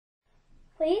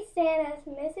Please stand as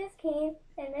Mrs. King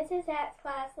and Mrs. Hatt's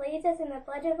class leads us in the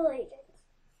Pledge of Allegiance.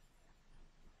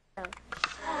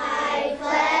 I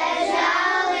pledge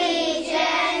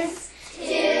allegiance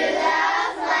to the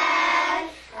flag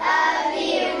of the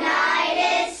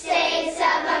United States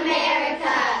of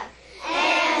America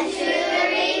and to the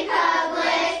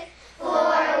republic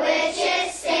for which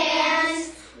it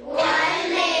stands, one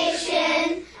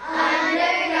nation,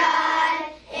 under God,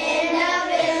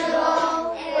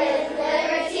 indivisible, with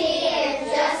liberty and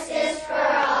justice for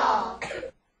all.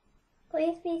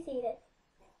 Please be seated.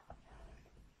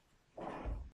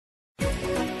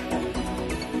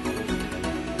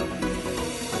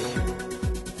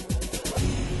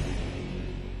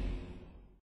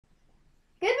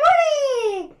 Good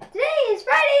morning! Today is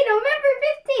Friday, November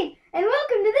 15th, and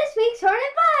welcome to this week's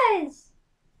Hornet Buzz!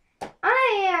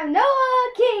 I am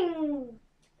Noah King.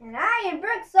 And I am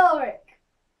Brooks Ulrich.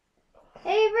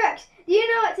 Hey Brooks, do you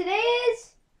know what today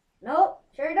is? Nope,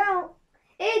 sure don't.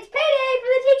 It's payday for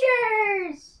the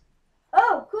teachers!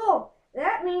 Oh, cool.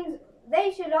 That means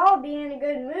they should all be in a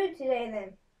good mood today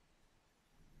then.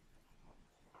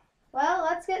 Well,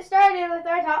 let's get started with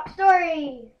our top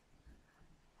story.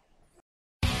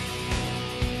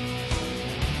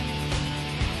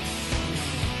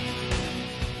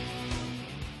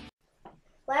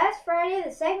 Last Friday,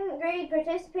 the second grade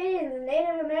participated in the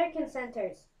Native American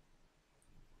Centers.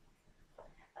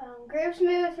 Groups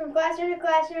moved from classroom to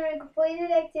classroom and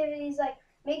completed activities like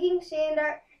making sand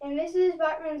art in Mrs.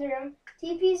 Bachman's room,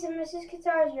 teepees in Mrs.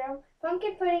 Qatar's room,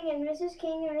 pumpkin pudding in Mrs.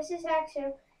 King and Mrs. Hack's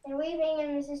room, and weaving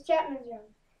in Mrs. Chapman's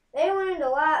room. They learned a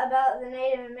lot about the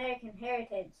Native American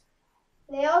heritage.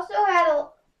 They also had a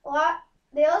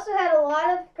lot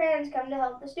of parents come to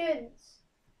help the students.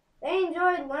 They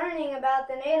enjoyed learning about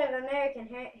the Native American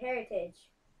heritage.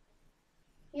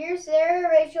 Here's Sarah,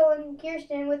 Rachel, and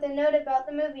Kirsten with a note about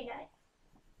the movie night.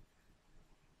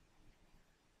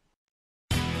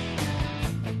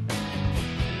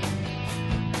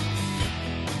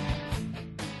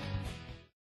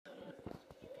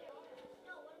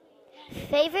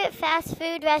 Favorite fast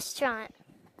food restaurant?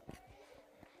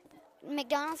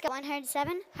 McDonald's got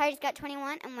 107, Hardee's got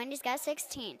 21, and Wendy's got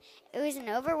 16. It was an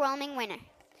overwhelming winner.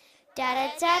 Da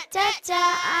da da da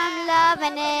da, I'm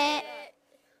loving it.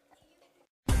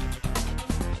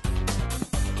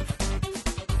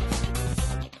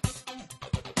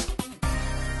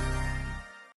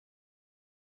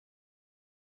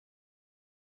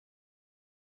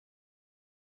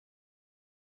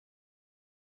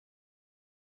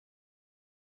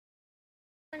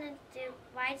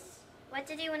 What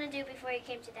did you want to do before you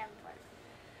came to Davenport?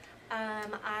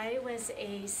 I was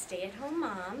a stay-at-home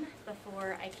mom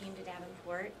before I came to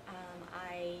Davenport.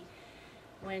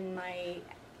 When my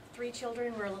 3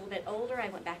 children were a little bit older, I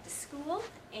went back to school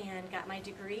and got my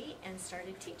degree and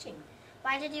started teaching.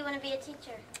 Why did you want to be a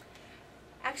teacher?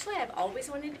 Actually, I've always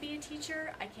wanted to be a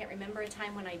teacher. I can't remember a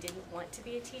time when I didn't want to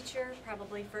be a teacher.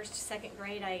 Probably first, second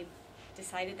grade, I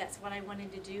decided that's what I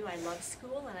wanted to do. I love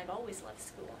school, and I've always loved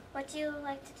school. What do you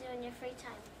like to do in your free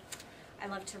time? I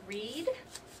love to read,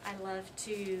 I love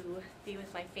to be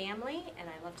with my family, and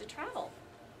I love to travel.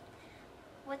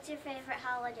 What's your favorite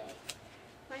holiday?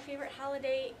 My favorite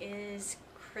holiday is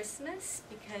Christmas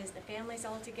because the family's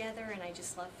all together and I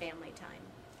just love family time.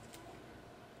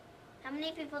 How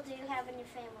many people do you have in your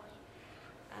family?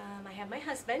 I have my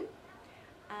husband.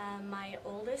 My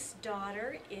oldest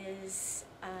daughter is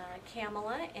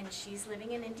Kamala, and she's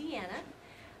living in Indiana.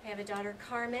 I have a daughter,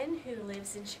 Carmen, who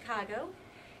lives in Chicago,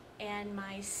 and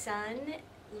my son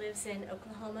lives in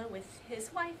Oklahoma with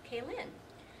his wife, Kaylin.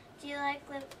 Do you like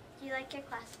your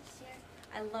class this year?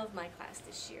 I love my class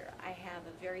this year. I have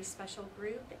a very special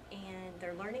group, and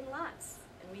they're learning lots,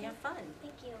 and we have fun.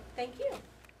 Thank you. Thank you.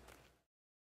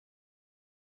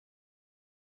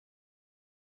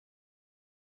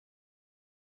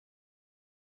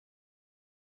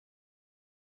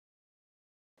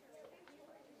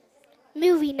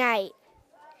 Movie night.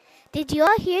 Did you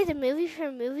all hear the movie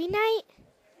for movie night?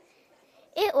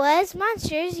 It was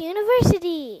Monsters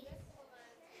University.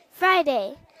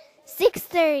 Friday,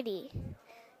 6:30,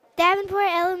 Davenport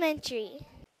Elementary.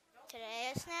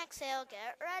 Today is snack sale,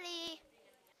 get ready.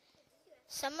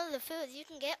 Some of the foods you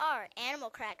can get are animal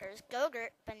crackers,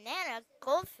 Go-Gurt, banana,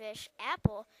 goldfish,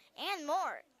 apple, and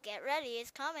more. Get ready, it's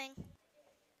coming.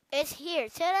 It's here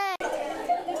today.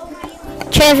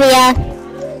 Trivia.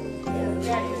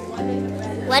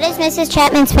 What is Mrs.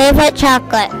 Chapman's favorite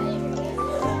chocolate?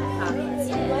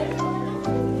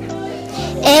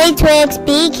 A. Twix,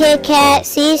 B. Kit Kat,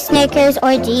 C. Snickers,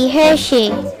 or D.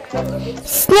 Hershey?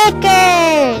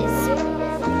 Snickers!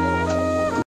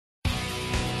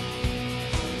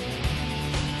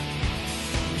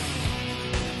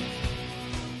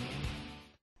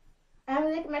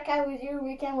 Mecca with your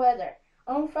weekend weather.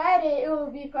 On Friday, it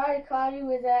will be partly cloudy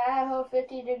with a high of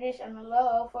 50 degrees and a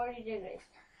low of 40 degrees.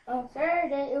 On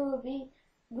Saturday, it will be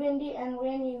windy and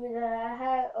rainy with a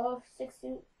high of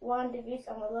 61 degrees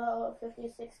and a low of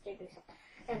 56 degrees.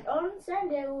 And on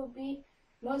Sunday, it will be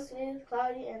mostly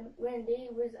cloudy and windy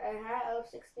with a high of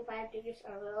 65 degrees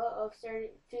and a low of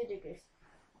 32 degrees.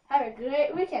 Have a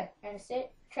great weekend and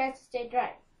try to stay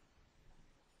dry.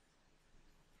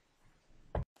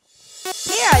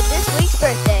 Here are this week's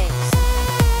birthdays.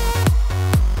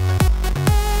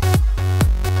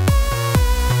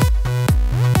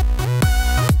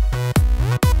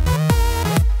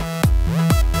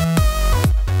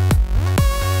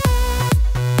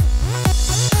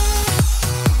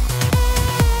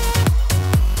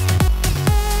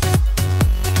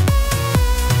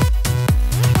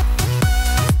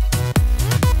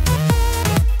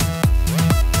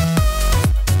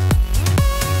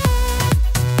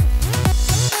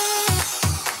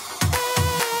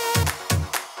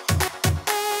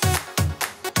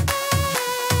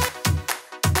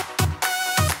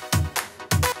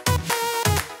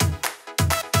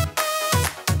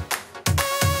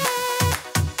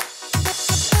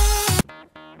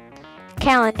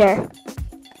 Calendar.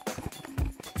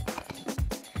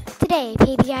 Today,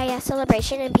 PBIS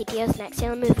celebration and PTO snack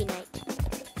sale and movie night.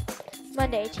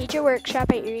 Monday, teacher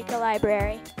workshop at Eureka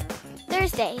Library.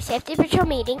 Thursday, safety patrol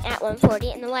meeting at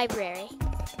 1:40 in the library.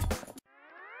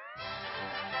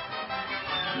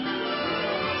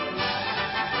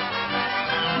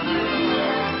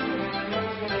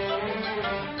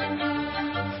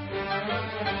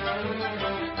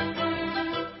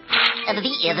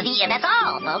 That's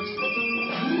all, folks.